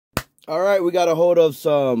All right, we got a hold of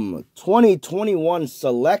some 2021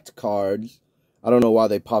 select cards. I don't know why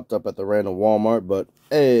they popped up at the random Walmart, but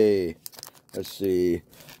hey, let's see.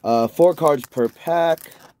 4 cards per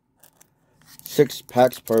pack, 6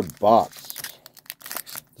 packs per box.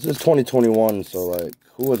 This is 2021, so like,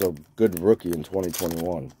 who was a good rookie in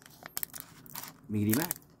 2021? Meaty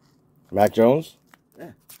Mac. Mac Jones?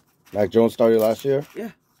 Yeah. Mac Jones started last year?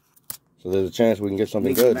 Yeah. So there's a chance we can get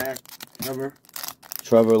something Meaty good. Mac,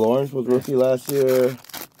 Trevor Lawrence was rookie last year.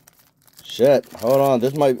 Shit. Hold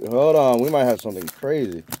on. We might have something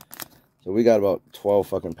crazy. So we got about 12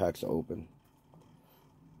 fucking packs to open.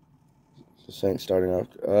 This ain't starting off.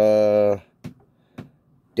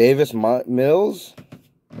 Davis Mills.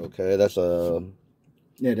 Okay, that's a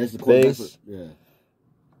that's the base. Yeah.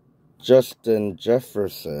 Justin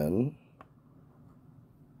Jefferson.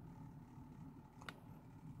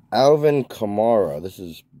 Alvin Kamara. This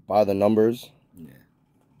is by the numbers. Yeah.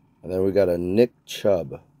 And then we got a Nick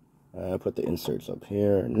Chubb. I put the inserts up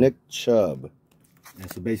here. Nick Chubb. Yeah,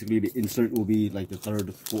 so basically the insert will be like the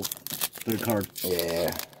third card.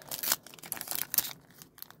 Yeah.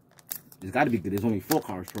 It's got to be good. There's only 4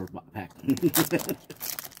 cards per pack.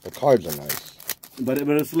 The cards are nice. But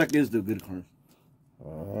the select is the good cards.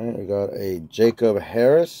 Alright, we got a Jacob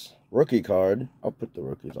Harris rookie card. I'll put the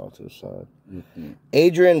rookies off to the side.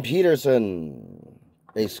 Adrian Peterson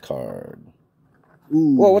base card.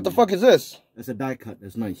 Ooh. Whoa, what the fuck is this? That's a die cut.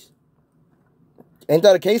 That's nice. Ain't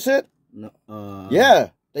that a case hit? No.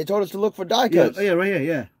 Yeah, they told us to look for die cuts. Yeah, right here.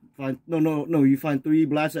 Yeah. Find no. You find 3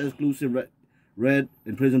 Blaster exclusive red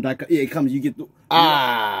and Prism die cut. Yeah, it comes. You get. We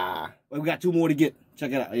got 2 more to get.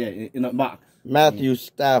 Check it out. Yeah, in the box. Matthew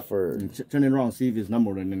Stafford. Turn it around. See if it's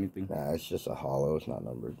numbered or anything. Nah, it's just a hollow. It's not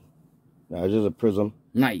numbered. Nah, it's just a prism.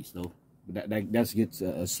 Nice though. That gets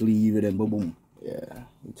a sleeve and then boom boom. Yeah,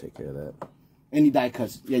 we take care of that. Any die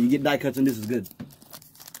cuts. Yeah, you get die cuts and this is good.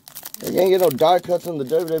 You ain't get no die cuts in the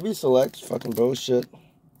WWE selects. Fucking bullshit.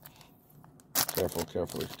 Careful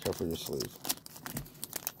your sleeve.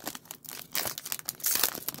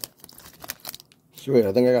 Sweet,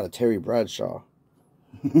 I think I got a Terry Bradshaw.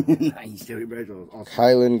 Nice, Terry Bradshaw. Awesome.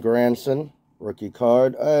 Kylan Granson, rookie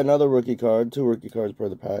card. Another rookie card. 2 rookie cards per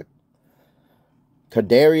the pack.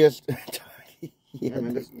 Kadarius.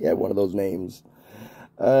 Yeah, one of those names.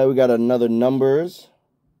 We got another numbers.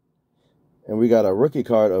 And we got a rookie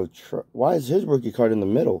card of... Why is his rookie card in the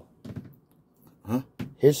middle? Huh?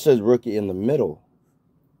 His says rookie in the middle.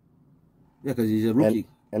 Yeah, because he's a rookie.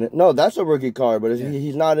 No, that's a rookie card, but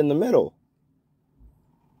he's not in the middle.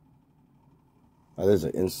 Oh, there's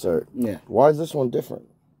an insert. Yeah. Why is this one different?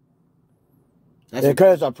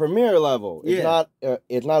 Because it's a premier level. It's yeah.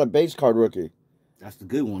 It's not a base card rookie. That's the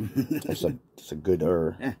good one. it's a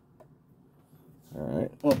gooder. Yeah. All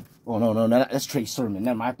right. Oh no, that's Trey Sermon.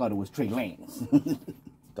 I thought it was Trey Lance.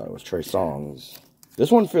 Thought it was Trey Songz.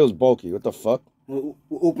 This one feels bulky. What the fuck? We'll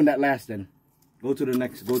open that last then. Go to the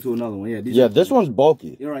next. Go to another one. Yeah. This one's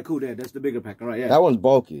bulky. All right, cool. There. That's the bigger pack. All right. Yeah. That one's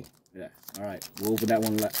bulky. Yeah. All right. We'll open that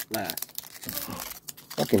one last.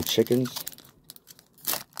 Fucking chickens.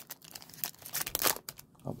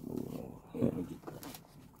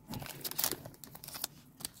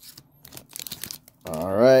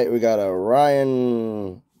 All right, we got a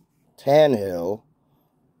Ryan Tannehill.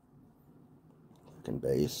 Fucking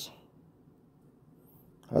base.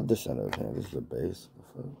 How'd this end up here? This is a base.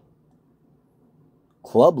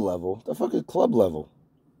 Club level? The fuck is club level?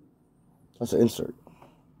 That's an insert.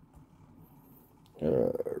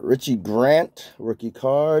 Richie Grant, rookie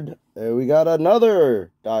card. We got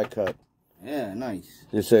another die cut. Yeah, nice.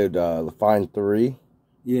 You said find 3.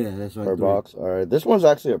 Yeah, that's right. Per box. All right, this one's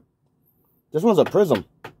actually a prism.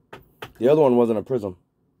 The other one wasn't a prism.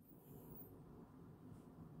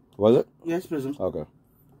 Was it? Yeah, it's prism. Okay.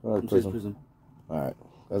 Prism. All right.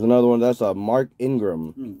 There's another one. That's a Mark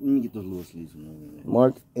Ingram. Let me get those little sleeves.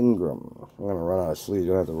 Mark Ingram. I'm gonna run out of sleeves.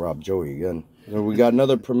 You're gonna have to rob Joey again. So we got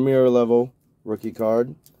another premier level rookie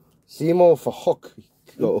card. Simo Fahok.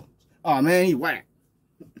 Go. Oh man, he whack.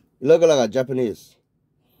 You look like a Japanese.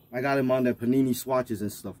 I got him on the Panini swatches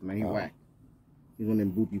and stuff, man. He whack. He's one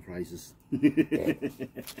of them boopy prices.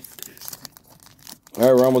 All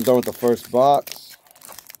right, we're almost done with the first box.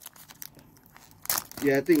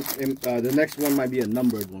 Yeah, I think the next one might be a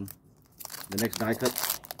numbered one. The next die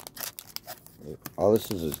cut. All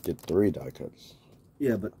this is get 3 die cuts.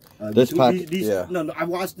 Yeah, but this pack, yeah. No, I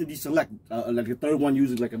watched the select. Like the third one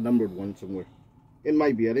uses like a numbered one somewhere. It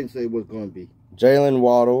might be. I didn't say it was going to be. Jalen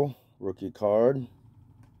Waddle, rookie card.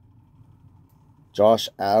 Josh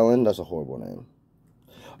Allen. That's a horrible name.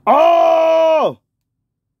 Oh!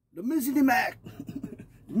 The Mickey Mac.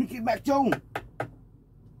 Mickey Mac Jones.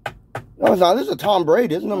 No, it's not. This is a Tom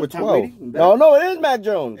Brady. This is number 12. Brady? No, it is Mac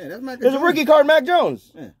Jones. Yeah, that's Mac Jones. It's a rookie card, Mac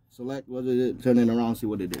Jones. Yeah. Select what is it? Turn it around, see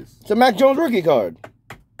what it is. It's a Mac Jones rookie card.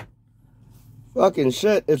 Fucking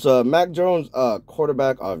shit. It's a Mac Jones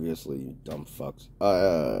quarterback, obviously, you dumb fucks.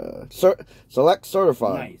 Select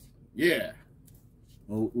certified. Nice. Yeah.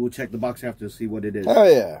 We'll check the box after to see what it is.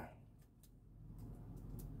 Hell yeah.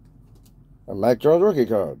 A Mac Jones rookie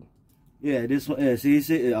card. Yeah, this one. Yeah,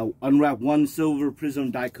 see, unwrap one silver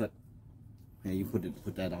prism die cut. Yeah, you put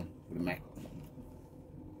that on for the Mac.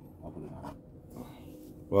 I'll put it on.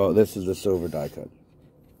 Well, this is the silver die cut.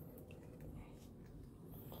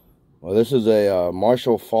 Well, this is a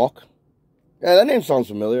Marshall Faulk. Yeah, that name sounds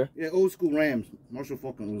familiar. Yeah, old school Rams. Marshall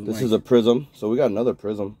Faulk was This nice. is a prism. So we got another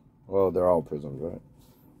prism. Well, they're all prisms, right?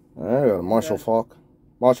 There we go. Marshall Faulk.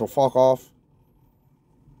 Marshall Faulk off.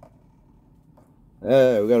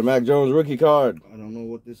 Yeah, we got a Mac Jones rookie card. I don't know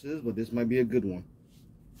what this is, but this might be a good one.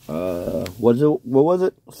 What was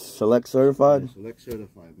it? Select certified? Yeah, select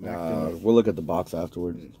certified. Mac Jones. We'll look at the box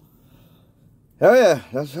afterwards. Hell yeah,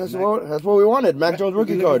 that's what we wanted. Mac Jones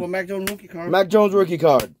rookie card. Mac Jones rookie card. Mac Jones rookie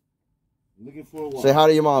card. Looking for a while. Say hi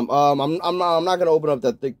to your mom. I'm not gonna open up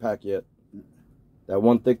that thick pack yet. That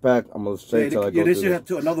one thick pack, I'm gonna say till I go they through should have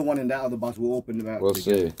another one in that other box. We'll open it out. We'll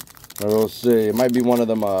see. We'll see. It might be one of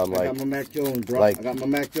them I like got my Mac Jones, bro. like- I got my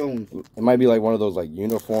Mac Jones. it might be like one of those like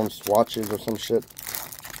uniform swatches or some shit.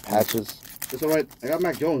 Patches. It's alright. I got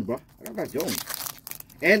Mac Jones, bro. I got Mac Jones.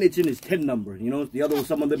 And it's in his 10 number. You know, the other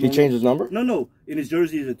some of them. He changed his number? No. In his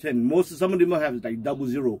jersey is a 10. Some of them have like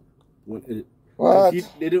 00. What?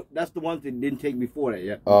 That's the ones they didn't take before that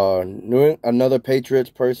yet. Another Patriots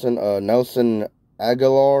person, Nelson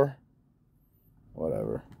Aguilar.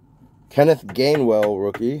 Whatever. Kenneth Gainwell,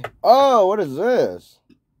 rookie. Oh, what is this?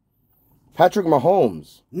 Patrick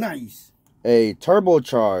Mahomes. Nice. A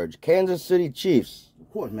turbocharge. Kansas City Chiefs.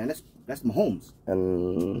 Of course, man. That's Mahomes.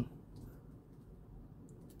 And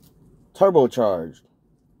turbocharged.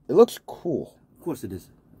 It looks cool. Of course it is.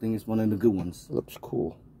 I think it's one of the good ones. It looks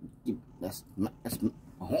cool. That's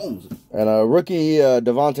Mahomes. And a rookie,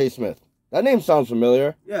 Devontae Smith. That name sounds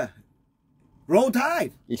familiar. Yeah. Roll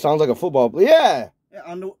Tide. He sounds like a football player. Yeah. Yeah,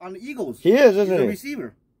 on the Eagles. He is, He's isn't a he?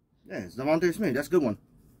 receiver. Yeah, it's Devontae Smith. That's a good one.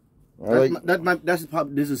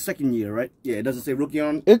 This is second year, right? Yeah, it doesn't say rookie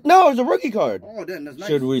on. No, it's a rookie card. Oh, then that's nice.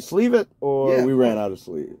 Should we sleeve it or Yeah. we ran out of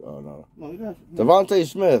sleeve? Oh no. No, you got it. Devontae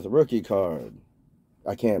Smith, rookie card.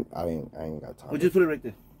 I ain't got time. Oh, just put it right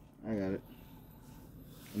there. I got it.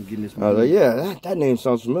 I'm getting this. Yeah, that name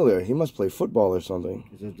sounds familiar. He must play football or something.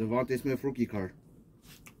 It's a Devontae Smith rookie card.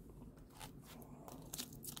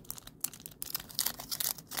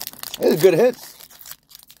 It's good hits.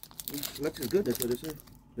 Flex is good. That's what it says.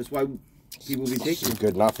 That's why people be taking It's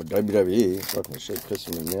good not for WWE. Fucking shit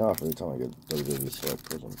pissing me off every time I get WWE select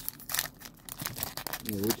prisms.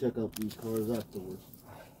 Yeah, we'll check out these cards afterwards.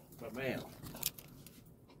 But man.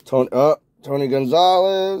 Tony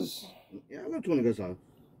Gonzalez. Yeah, I love Tony Gonzalez.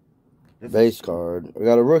 Base card. We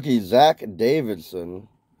got a rookie, Zach Davidson.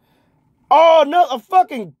 Oh, no, a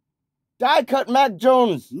fucking die-cut Mac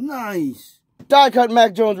Jones. Nice. Die-cut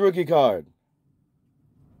Mac Jones rookie card.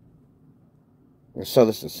 I'm going to sell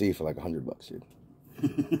this to C for like $100,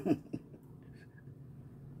 dude.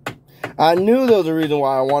 I knew there was a reason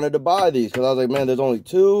why I wanted to buy these. Because I was like, man, there's only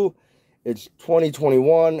two. It's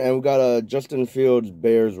 2021. And we got a Justin Fields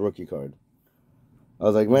Bears rookie card. I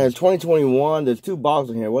was like, man, it's 2021. There's two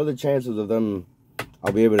boxes in here. What are the chances of them?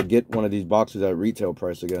 I'll be able to get one of these boxes at retail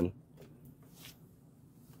price again.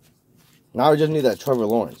 Now we just need that Trevor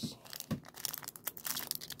Lawrence.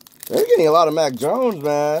 They're getting a lot of Mac Jones,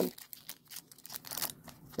 man.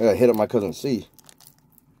 I gotta hit up my cousin C.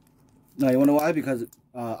 No, you wanna know why? Because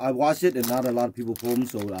I watched it and not a lot of people pull them.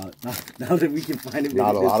 So now that we can find it,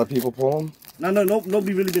 Not a lot of people pull them. No,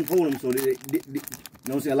 nobody really been pulling them. So they you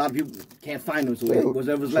know what I'm saying? A lot of people can't find them. So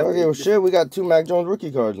whatever's left. Okay, well, shit, we got two Mac Jones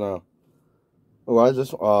rookie cards now. Oh, why is this?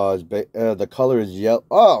 The color is yellow.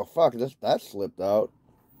 Oh, fuck, that slipped out.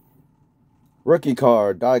 Rookie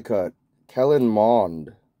card, die cut, Kellen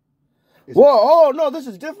Mond. Whoa, oh no, this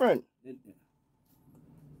is different.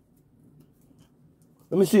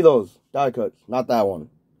 Let me see those die cuts. Not that one.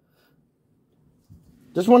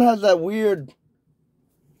 This one has that weird.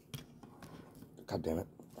 God damn it.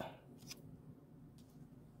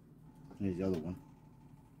 Here's the other one.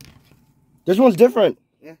 This one's different.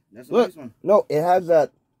 Yeah, that's a Look, nice one. no, it has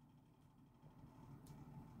that.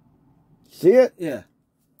 See it? Yeah.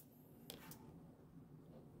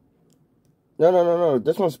 No.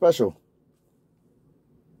 This one's special.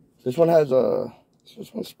 This one has a.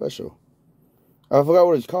 This one's special. I forgot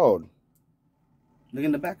what it's called. Look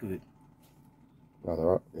in the back of it.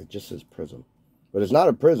 No, it just says Prism. But it's not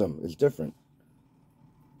a Prism. It's different.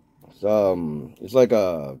 It's like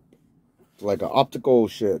a optical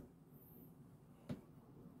shit.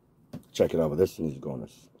 Check it out, but this needs to go on the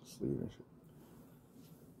sleeve and shit.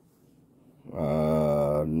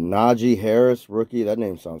 Najee Harris, rookie. That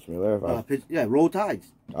name sounds familiar. Yeah, Roll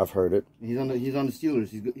Tides. I've heard it. He's on the Steelers.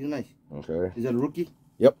 He's good. He's nice. Okay. Is that a rookie?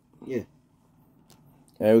 Yep. Yeah.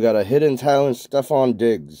 And we got a hidden talent, Stephon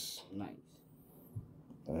Diggs. Nice.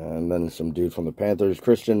 And then some dude from the Panthers,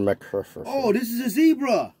 Christian McCaffrey. Oh, this is a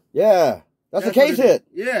zebra. Yeah. That's a case hit.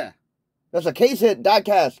 Yeah. That's a case hit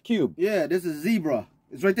diecast cube. Yeah, this is a zebra.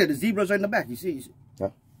 It's right there. The zebra's right in the back. You see? Huh?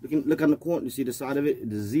 Look on the corner. You see the side of it?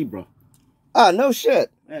 It's a zebra. Ah, no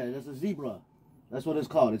shit. Yeah, that's a zebra. That's what it's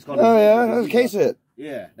called. It's called. Oh, yeah, that's a case hit.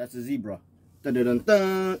 Yeah, that's a zebra. Dun, dun, dun,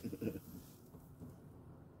 dun.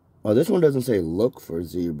 Oh, this one doesn't say look for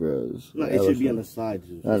zebras. No, it should be on the side.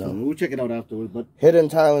 I know. We'll check it out afterwards. But hidden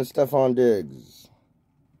talent, Stephon Diggs.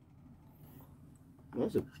 Well,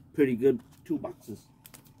 that's a pretty good 2 boxes.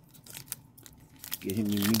 Get him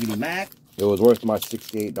your Miggity Mac. It was worth my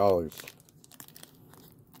 $68.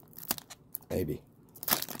 Maybe.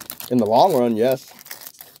 In the long run, yes.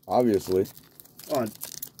 Obviously.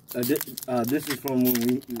 This is from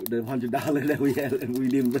when the $100 that we had and we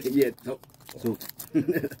didn't break yet. So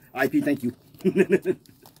IP, thank you.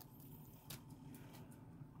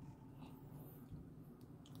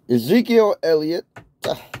 Ezekiel Elliott,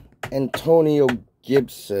 Antonio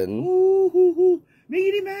Gibson,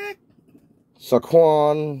 Miggity Mac,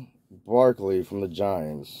 Saquon Barkley from the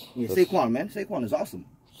Giants. Yeah, Saquon, man. Saquon is awesome.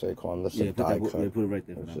 Saquon, that's a die cut. Yeah, put it right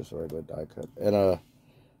there. It's just a regular die cut. And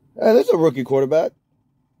this is a rookie quarterback,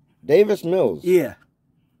 Davis Mills. Yeah,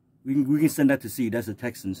 we can send that to see. That's the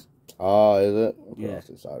Texans. Oh, is it? Yeah. That's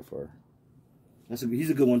decide for. He's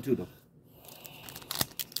a good one too, though.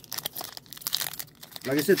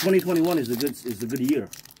 Like I said, 2021 is a good year.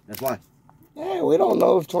 That's why. Yeah, we don't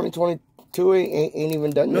know if 2022 ain't even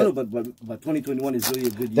done yet. No, but 2021 is really a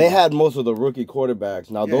good year. They had most of the rookie quarterbacks.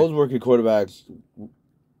 Now those rookie quarterbacks,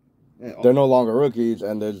 they're no longer rookies,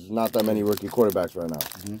 and there's not that many rookie quarterbacks right now.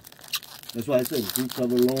 Mm-hmm. That's why I said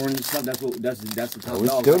Trevor Lawrence. That's the top we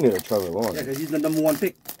dog. still need a Trevor Lawrence. Yeah, because he's the #1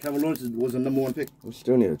 pick. Trevor Lawrence was the #1 pick. We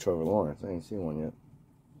still need a Trevor Lawrence. I ain't seen one yet.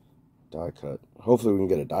 Die cut. Hopefully we can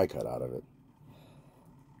get a die cut out of it.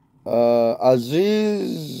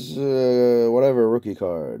 Aziz, whatever, rookie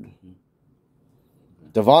card.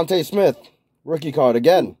 Devontae Smith, rookie card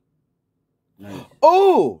again. Nice.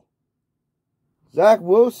 Oh! Zach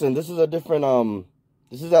Wilson. This is a different,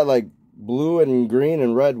 this is that, like, blue and green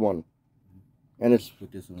and red one. And it's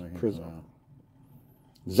put this one right here. Prism.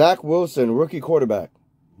 Zach Wilson, rookie quarterback.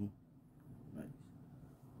 Nice.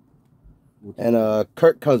 And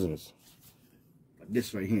Kirk Cousins.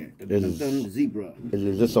 This right here. The zebra.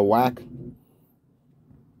 Is this a whack?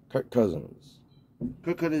 Kirk Cousins.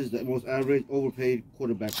 Kirk Cousins is the most average, overpaid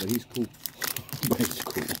quarterback, but he's cool. But he's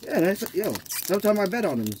cool. Yeah, sometimes I bet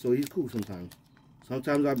on him, so he's cool sometimes.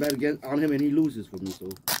 Sometimes I bet on him and he loses for me, so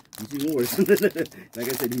he's even worse. Like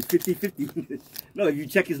I said, he's 50-50. No, if you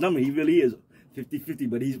check his number, he really is 50-50,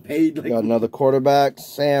 but he's paid like... Got another quarterback,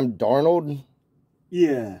 Sam Darnold.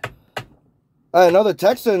 Yeah. Another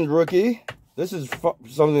Texans rookie. This is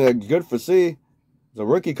something that's good for C. It's a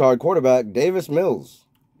rookie card quarterback, Davis Mills.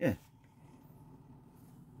 Yeah.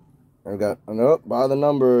 I got, by the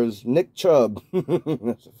numbers, Nick Chubb.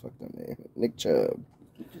 That's a fucking name. Nick Chubb.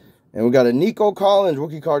 And we got a Nico Collins,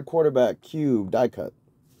 rookie card quarterback, cube, die cut.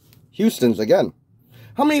 Houston's again.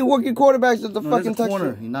 How many rookie quarterbacks does the fucking Texans?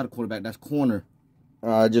 Corner. He's not a quarterback. That's corner.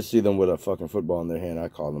 I just see them with a fucking football in their hand. I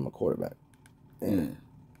call them a quarterback. Yeah.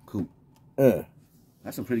 Cool.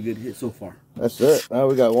 That's a pretty good hit so far. That's it. Now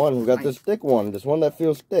we got one. We got this thick one. This one that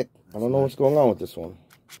feels thick. I don't know what's going on with this one.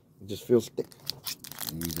 It just feels thick.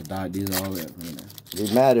 These are all that.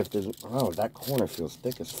 Be mad if there's... Oh, that corner feels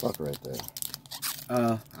thick as fuck right there.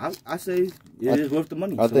 I say it is worth the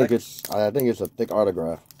money. I think it's a thick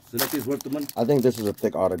autograph. Select is worth the money. I think this is a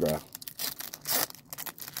thick autograph.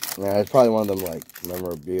 Yeah, it's probably one of them like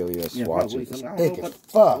memorabilia swatches. It's thick as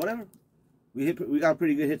fuck. Whatever. We got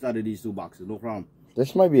pretty good hits out of these 2 boxes. No problem.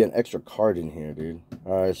 This might be an extra card in here, dude.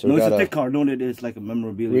 All right, so no, it's a thick card. No, it's like a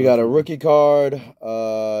memorabilia. We got a rookie card,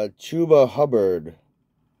 Chuba Hubbard.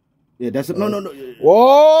 Yeah, that's a, no.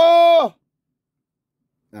 Whoa!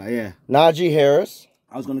 Yeah. Najee Harris.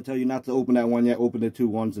 I was gonna tell you not to open that one yet. Open the 2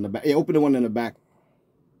 ones in the back. Yeah, open the one in the back.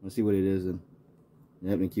 Let's see what it is. And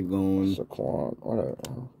let me keep going. Saquon, whatever.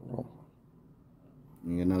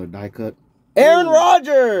 You get another die cut. Aaron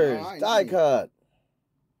Rodgers, die cut.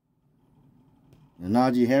 And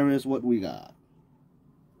Najee Harris, what we got?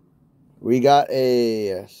 We got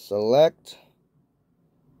a select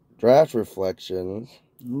draft reflections.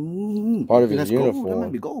 Ooh, Part of his that's uniform. Gold. That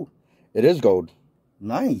might be gold. It is gold.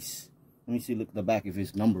 Nice. Let me see. Look at the back if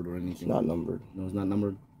it's numbered or anything. It's not numbered. No, it's not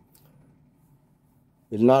numbered.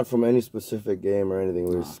 It's not from any specific game or anything.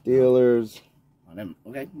 We're Steelers.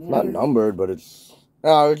 Okay. It's not numbered, but it's...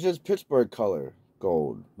 No, it's just Pittsburgh color.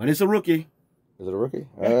 Gold. But it's a rookie. Is it a rookie?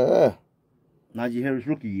 Yeah. Najee Harris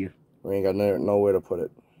rookie year. We ain't got nowhere to put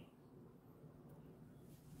it.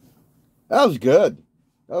 That was good.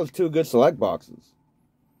 That was 2 good select boxes.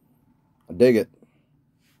 I dig it.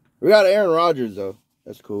 We got Aaron Rodgers, though.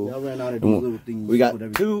 That's cool. Y'all ran out of these little things. We got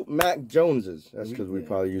 2 Mac Joneses. That's because we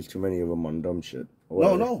probably used too many of them on dumb shit.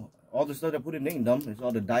 No. All the stuff that put in ain't dumb. It's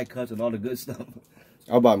all the die cuts and all the good stuff.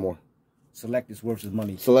 I'll buy more. Select is worth his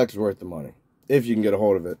money. Select's worth the money. If you can get a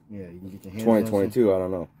hold of it. Yeah, you can get your hands 2022, I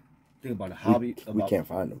don't know. Think about a hobby. We can't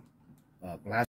find them. Glass